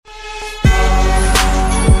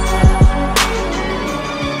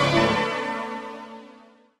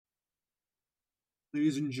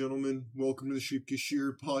Ladies and gentlemen, welcome to the Sheep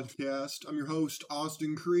Kashir podcast. I'm your host,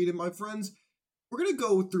 Austin Creed, and my friends, we're going to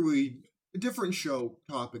go through a different show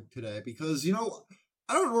topic today because, I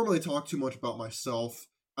don't normally talk too much about myself.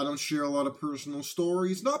 I don't share a lot of personal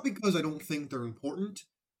stories, not because I don't think they're important,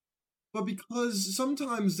 but because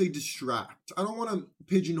sometimes they distract. I don't want to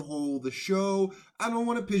pigeonhole the show, I don't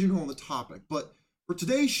want to pigeonhole the topic, but for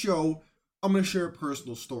today's show, I'm going to share a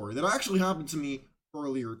personal story that actually happened to me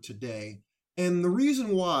earlier today. And the reason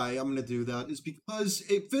why I'm going to do that is because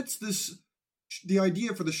it fits the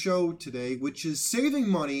idea for the show today, which is saving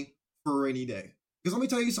money for a rainy day. Because let me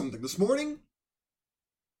tell you something, this morning,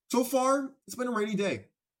 so far, it's been a rainy day.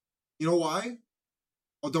 You know why?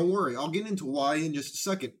 Oh, don't worry, I'll get into why in just a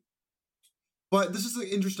second. But this is an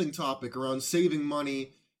interesting topic around saving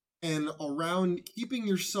money and around keeping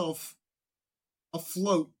yourself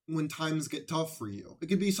afloat when times get tough for you. It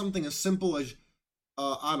could be something as simple as,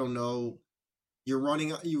 I don't know,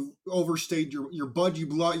 you overstayed your budget, you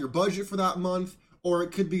blew out your budget for that month, or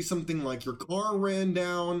it could be something like your car ran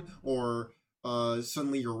down, or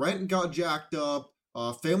suddenly your rent got jacked up,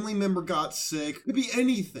 a family member got sick. It could be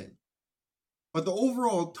anything. But the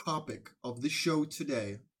overall topic of this show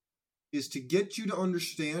today is to get you to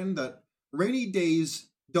understand that rainy days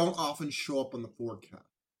don't often show up on the forecast.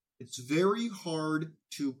 It's very hard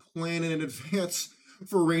to plan in advance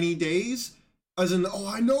for rainy days. As in, oh,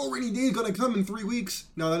 I know a rainy day is going to come in 3 weeks.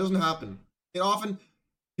 No, that doesn't happen. It often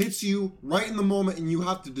hits you right in the moment and you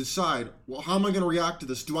have to decide, well, how am I going to react to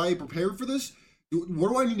this? Do I prepare for this? What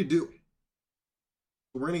do I need to do?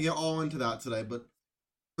 We're going to get all into that today. But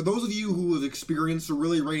for those of you who have experienced a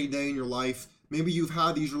really rainy day in your life, maybe you've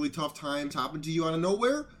had these really tough times happen to you out of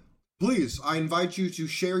nowhere, please, I invite you to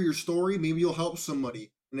share your story. Maybe you'll help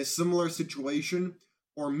somebody in a similar situation.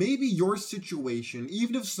 Or maybe your situation,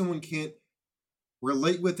 even if someone can't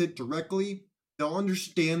relate with it directly, they'll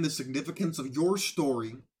understand the significance of your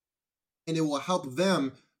story, and it will help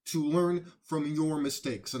them to learn from your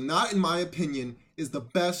mistakes. And that, in my opinion, is the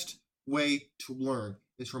best way to learn,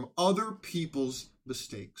 is from other people's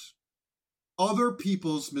mistakes. Other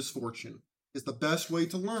people's misfortune is the best way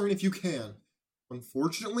to learn if you can.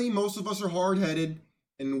 Unfortunately, most of us are hard-headed,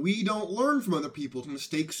 and we don't learn from other people's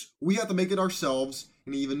mistakes. We have to make it ourselves,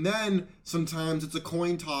 and even then, sometimes it's a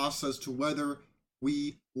coin toss as to whether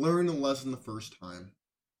we learn a lesson the first time.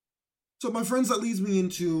 So, my friends, that leads me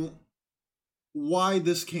into why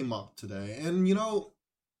this came up today. And,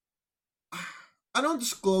 I don't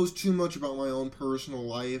disclose too much about my own personal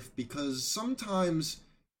life because sometimes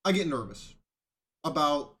I get nervous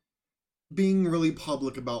about being really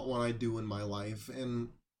public about what I do in my life. And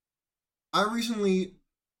I recently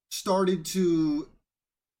started to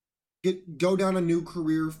go down a new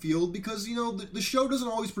career field because, the show doesn't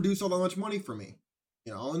always produce all that much money for me.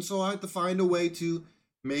 And so I had to find a way to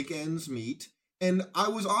make ends meet. And I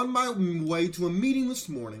was on my way to a meeting this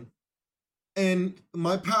morning, and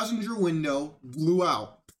my passenger window blew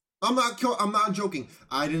out. I'm not joking.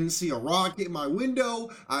 I didn't see a rock hit my window.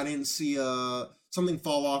 I didn't see something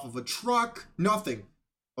fall off of a truck. Nothing.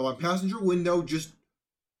 But my passenger window just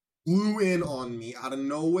blew in on me out of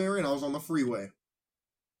nowhere, and I was on the freeway.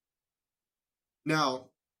 Now,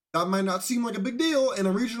 that might not seem like a big deal, and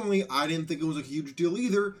originally I didn't think it was a huge deal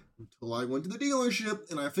either until I went to the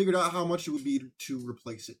dealership and I figured out how much it would be to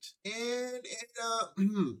replace it. And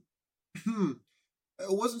it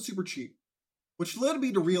wasn't super cheap, which led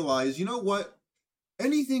me to realize, you know what?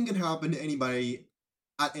 Anything can happen to anybody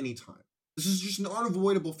at any time. This is just an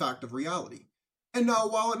unavoidable fact of reality. And now,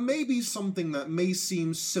 while it may be something that may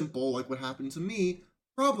seem simple, like what happened to me,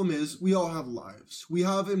 problem is, we all have lives. We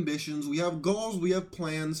have ambitions, we have goals, we have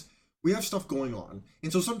plans, we have stuff going on.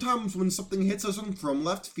 And so sometimes when something hits us from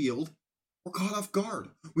left field, we're caught off guard.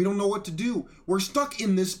 We don't know what to do. We're stuck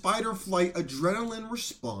in this fight or flight adrenaline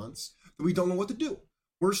response that we don't know what to do.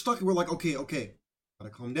 We're stuck and we're like, okay,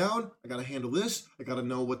 gotta calm down, I gotta handle this, I gotta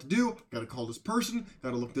know what to do, I gotta call this person,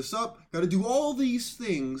 gotta look this up, gotta do all these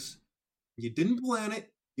things. You didn't plan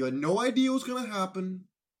it, you had no idea what was gonna happen.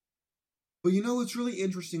 But it's really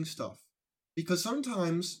interesting stuff. Because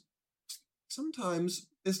sometimes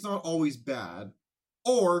it's not always bad.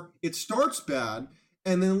 Or it starts bad,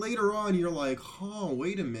 and then later on you're like,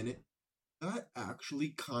 wait a minute. That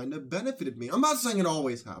actually kind of benefited me. I'm not saying it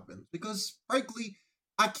always happens, because frankly,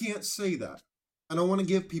 I can't say that. I don't want to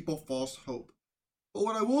give people false hope. But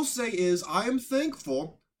what I will say is, I am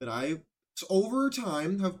thankful that I, over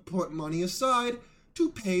time, have put money aside to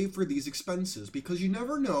pay for these expenses. Because you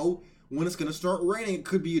never know when it's going to start raining. It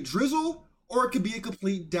could be a drizzle, or it could be a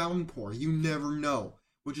complete downpour. You never know.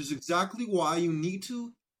 Which is exactly why you need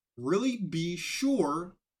to really be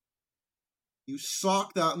sure you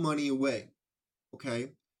sock that money away, okay?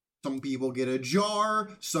 Some people get a jar,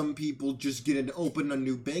 some people just open a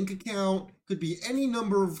new bank account. Could be any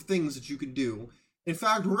number of things that you could do. In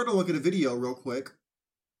fact, we're going to look at a video real quick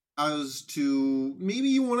as to maybe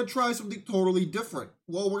you want to try something totally different.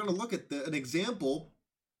 Well, we're going to look at an example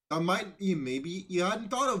that maybe you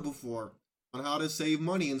hadn't thought of before on how to save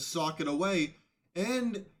money and sock it away.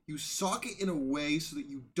 And you sock it in a way so that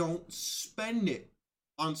you don't spend it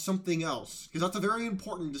on something else, because that's a very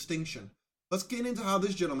important distinction. Let's get into how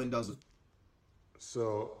this gentleman does it.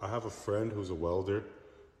 So I have a friend who's a welder,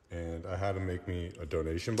 and I had him make me a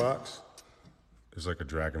donation box. There's like a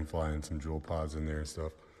dragonfly and some jewel pods in there and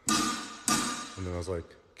stuff. And then I was like,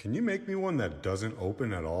 can you make me one that doesn't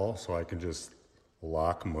open at all so I can just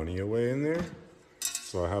lock money away in there?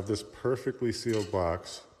 So I have this perfectly sealed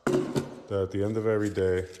box that at the end of every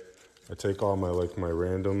day, I take all my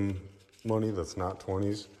random money that's not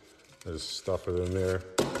 20s, I just stuff it in there,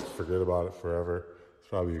 forget about it forever. It's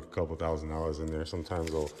probably a couple $1,000s in there.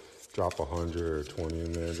 Sometimes I'll drop 100 or 20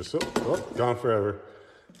 in there and just, gone forever.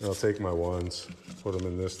 And I'll take my ones, put them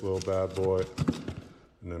in this little bad boy,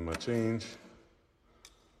 and then my change,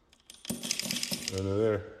 and they're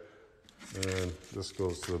there. And this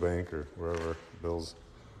goes to the bank or wherever, bills.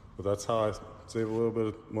 But that's how I save a little bit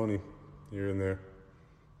of money here and there.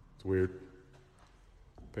 It's weird.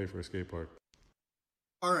 Pay for a skate park.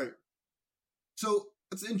 All right. So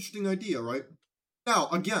that's an interesting idea, right? Now,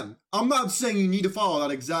 again, I'm not saying you need to follow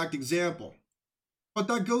that exact example, but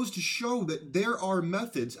that goes to show that there are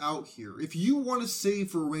methods out here. If you want to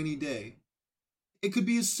save for a rainy day, it could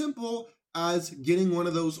be as simple as getting one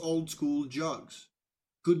of those old school jugs.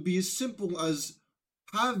 Could be as simple as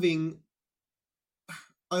having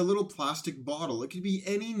a little plastic bottle. It could be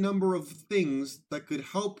any number of things that could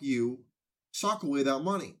help you sock away that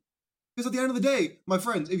money. Because at the end of the day, my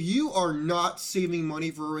friends, if you are not saving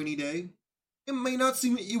money for a rainy day,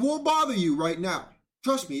 it won't bother you right now.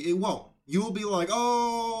 Trust me, it won't. You'll be like,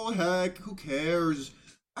 oh, heck, who cares?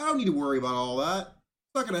 I don't need to worry about all that.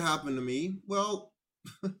 It's not going to happen to me. Well,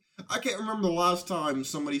 I can't remember the last time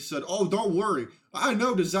somebody said, oh, don't worry. I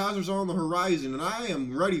know disasters are on the horizon and I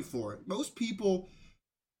am ready for it. Most people,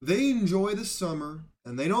 they enjoy the summer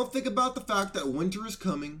and they don't think about the fact that winter is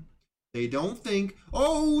coming. They don't think,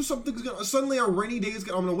 oh, suddenly a rainy day I'm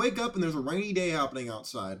going to wake up and there's a rainy day happening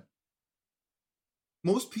outside.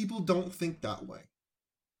 Most people don't think that way.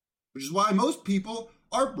 Which is why most people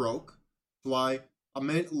are broke. Why a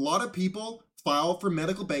lot of people file for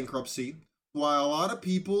medical bankruptcy. Why a lot of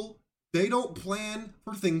people, they don't plan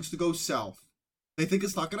for things to go south. They think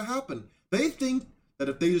it's not going to happen. They think that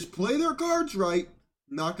if they just play their cards right,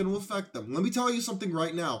 not going to affect them. Let me tell you something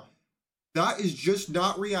right now. That is just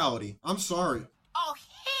not reality. I'm sorry. Oh,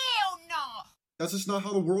 hell no! That's just not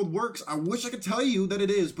how the world works. I wish I could tell you that it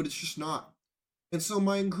is, but it's just not. And so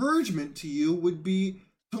my encouragement to you would be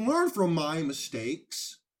to learn from my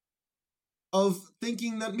mistakes of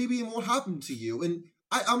thinking that maybe it won't happen to you. And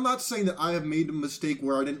I'm not saying that I have made a mistake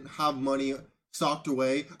where I didn't have money stocked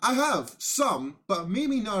away. I have some, but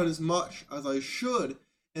maybe not as much as I should.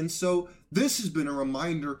 And so this has been a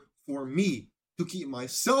reminder for me to keep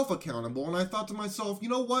myself accountable. And I thought to myself, you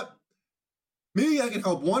know what? Maybe I can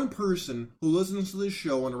help one person who listens to this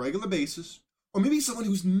show on a regular basis, or maybe someone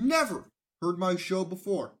who's never heard my show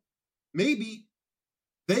before. Maybe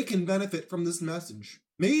they can benefit from this message.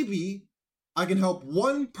 Maybe I can help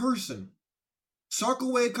one person sock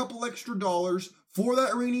away a couple extra dollars for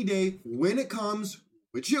that rainy day when it comes,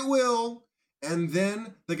 which it will, and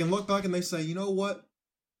then they can look back and they say, you know what?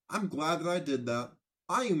 I'm glad that I did that.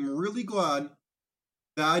 I am really glad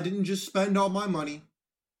that I didn't just spend all my money,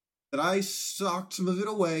 that I socked some of it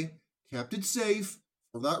away, kept it safe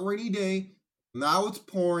for that rainy day. Now it's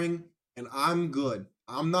pouring and I'm good.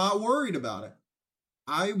 I'm not worried about it.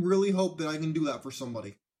 I really hope that I can do that for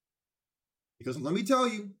somebody. Because let me tell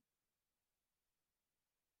you,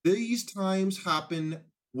 these times happen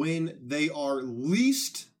when you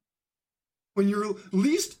least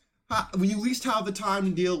have the time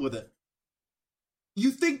to deal with it. You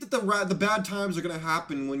think that the bad times are going to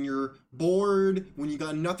happen when you're bored, when you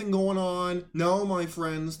got nothing going on. No, my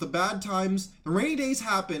friends, the rainy days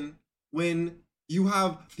happen when you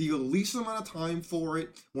have the least amount of time for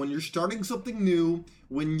it, when you're starting something new,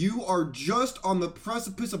 when you are just on the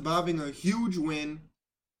precipice of having a huge win.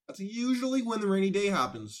 That's usually when the rainy day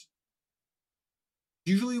happens.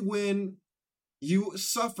 Usually when you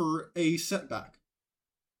suffer a setback.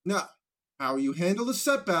 Now, how you handle the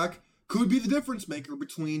setback could be the difference maker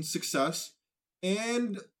between success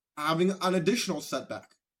and having an additional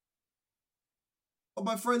setback.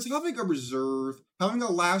 But my friends, having a reserve, having a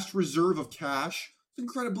last reserve of cash is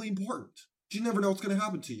incredibly important. You never know what's going to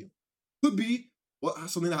happen to you. Could be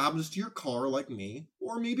something that happens to your car like me,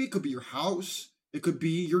 or maybe it could be your house. It could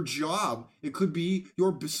be your job. It could be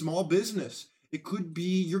your small business. It could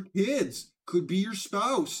be your kids. Could be your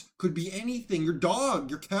spouse. Could be anything. Your dog,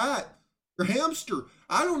 your cat, your hamster.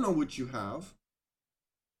 I don't know what you have.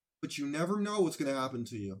 But you never know what's going to happen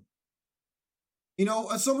to you. You know,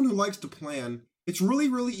 as someone who likes to plan, it's really,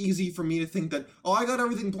 really easy for me to think that, oh, I got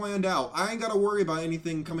everything planned out. I ain't got to worry about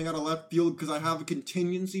anything coming out of left field because I have a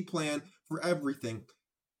contingency plan for everything.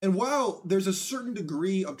 And while there's a certain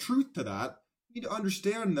degree of truth to that, you need to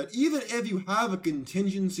understand that even if you have a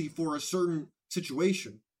contingency for a certain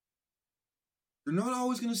situation, you're not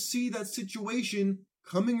always going to see that situation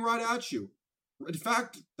coming right at you. In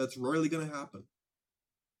fact, that's rarely going to happen.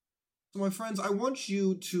 So my friends, I want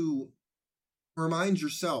you to remind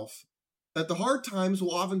yourself that the hard times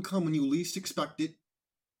will often come when you least expect it,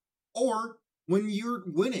 or when you're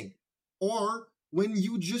winning, or when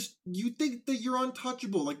you think that you're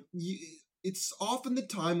untouchable. It's often the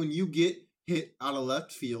time when you get hit out of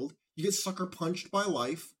left field, you get sucker punched by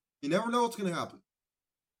life. You never know what's going to happen.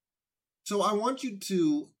 So I want you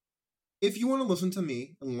to, if you want to listen to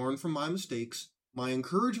me and learn from my mistakes, my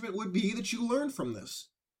encouragement would be that you learn from this.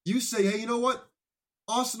 You say, hey, you know what?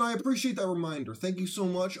 Austin, I appreciate that reminder. Thank you so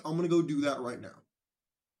much. I'm going to go do that right now.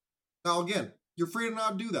 Now, again, you're free to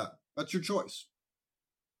not do that. That's your choice.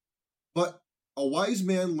 But a wise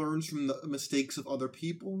man learns from the mistakes of other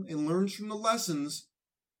people and learns from the lessons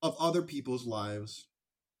of other people's lives.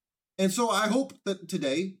 And so I hope that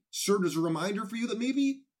today served as a reminder for you that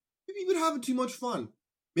maybe you've been having too much fun.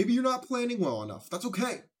 Maybe you're not planning well enough. That's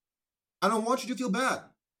okay. I don't want you to feel bad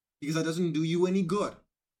because that doesn't do you any good.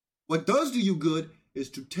 What does do you good is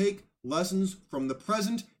to take lessons from the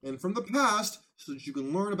present and from the past so that you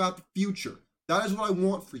can learn about the future. That is what I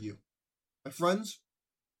want for you. My friends,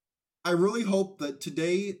 I really hope that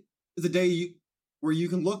today is a day where you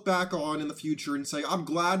can look back on in the future and say, I'm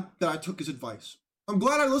glad that I took his advice. I'm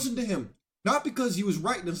glad I listened to him. Not because he was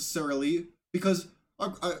right necessarily, because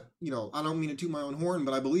I don't mean to toot my own horn,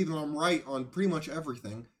 but I believe that I'm right on pretty much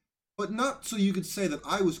everything. But not so you could say that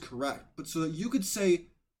I was correct, but so that you could say,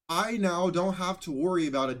 I now don't have to worry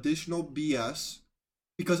about additional BS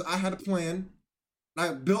because I had a plan and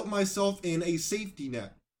I built myself in a safety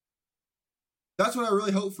net. That's what I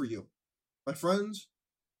really hope for you. My friends,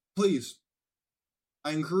 please,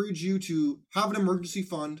 I encourage you to have an emergency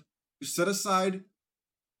fund, to set aside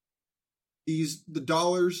the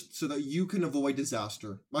dollars so that you can avoid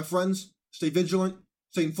disaster. My friends, stay vigilant,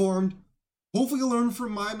 stay informed. Hopefully you learned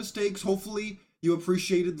from my mistakes. Hopefully you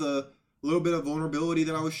appreciated the little bit of vulnerability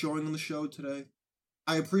that I was showing on the show today.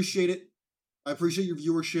 I appreciate it. I appreciate your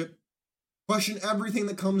viewership. Question everything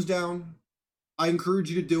that comes down. I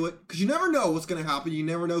encourage you to do it because you never know what's going to happen. You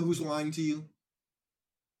never know who's lying to you.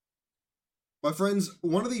 My friends,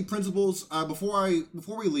 one of the principles, before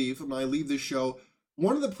we leave, when I leave this show,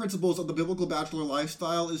 one of the principles of the Biblical Bachelor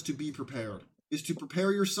lifestyle is to be prepared. Is to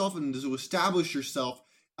prepare yourself and to establish yourself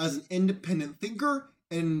as an independent thinker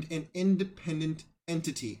and an independent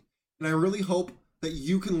entity. And I really hope that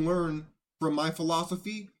you can learn from my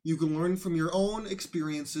philosophy, you can learn from your own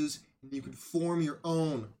experiences, and you can form your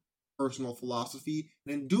own personal philosophy.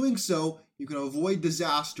 And in doing so, you can avoid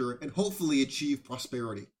disaster and hopefully achieve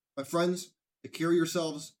prosperity. My friends, take care of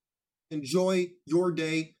yourselves. Enjoy your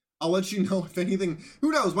day. I'll let you know if anything.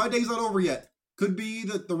 Who knows? My day's not over yet. Could be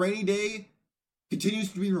that the rainy day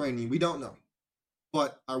continues to be rainy. We don't know.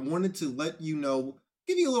 But I wanted to let you know,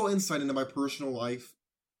 give you a little insight into my personal life,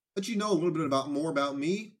 let you know a little bit more about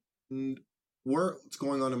me and what's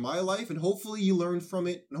going on in my life, and hopefully you learn from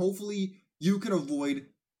it, and hopefully you can avoid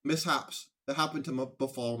mishaps that happen to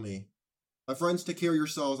befall me. My friends, take care of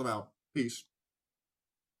yourselves. I'm out. Peace.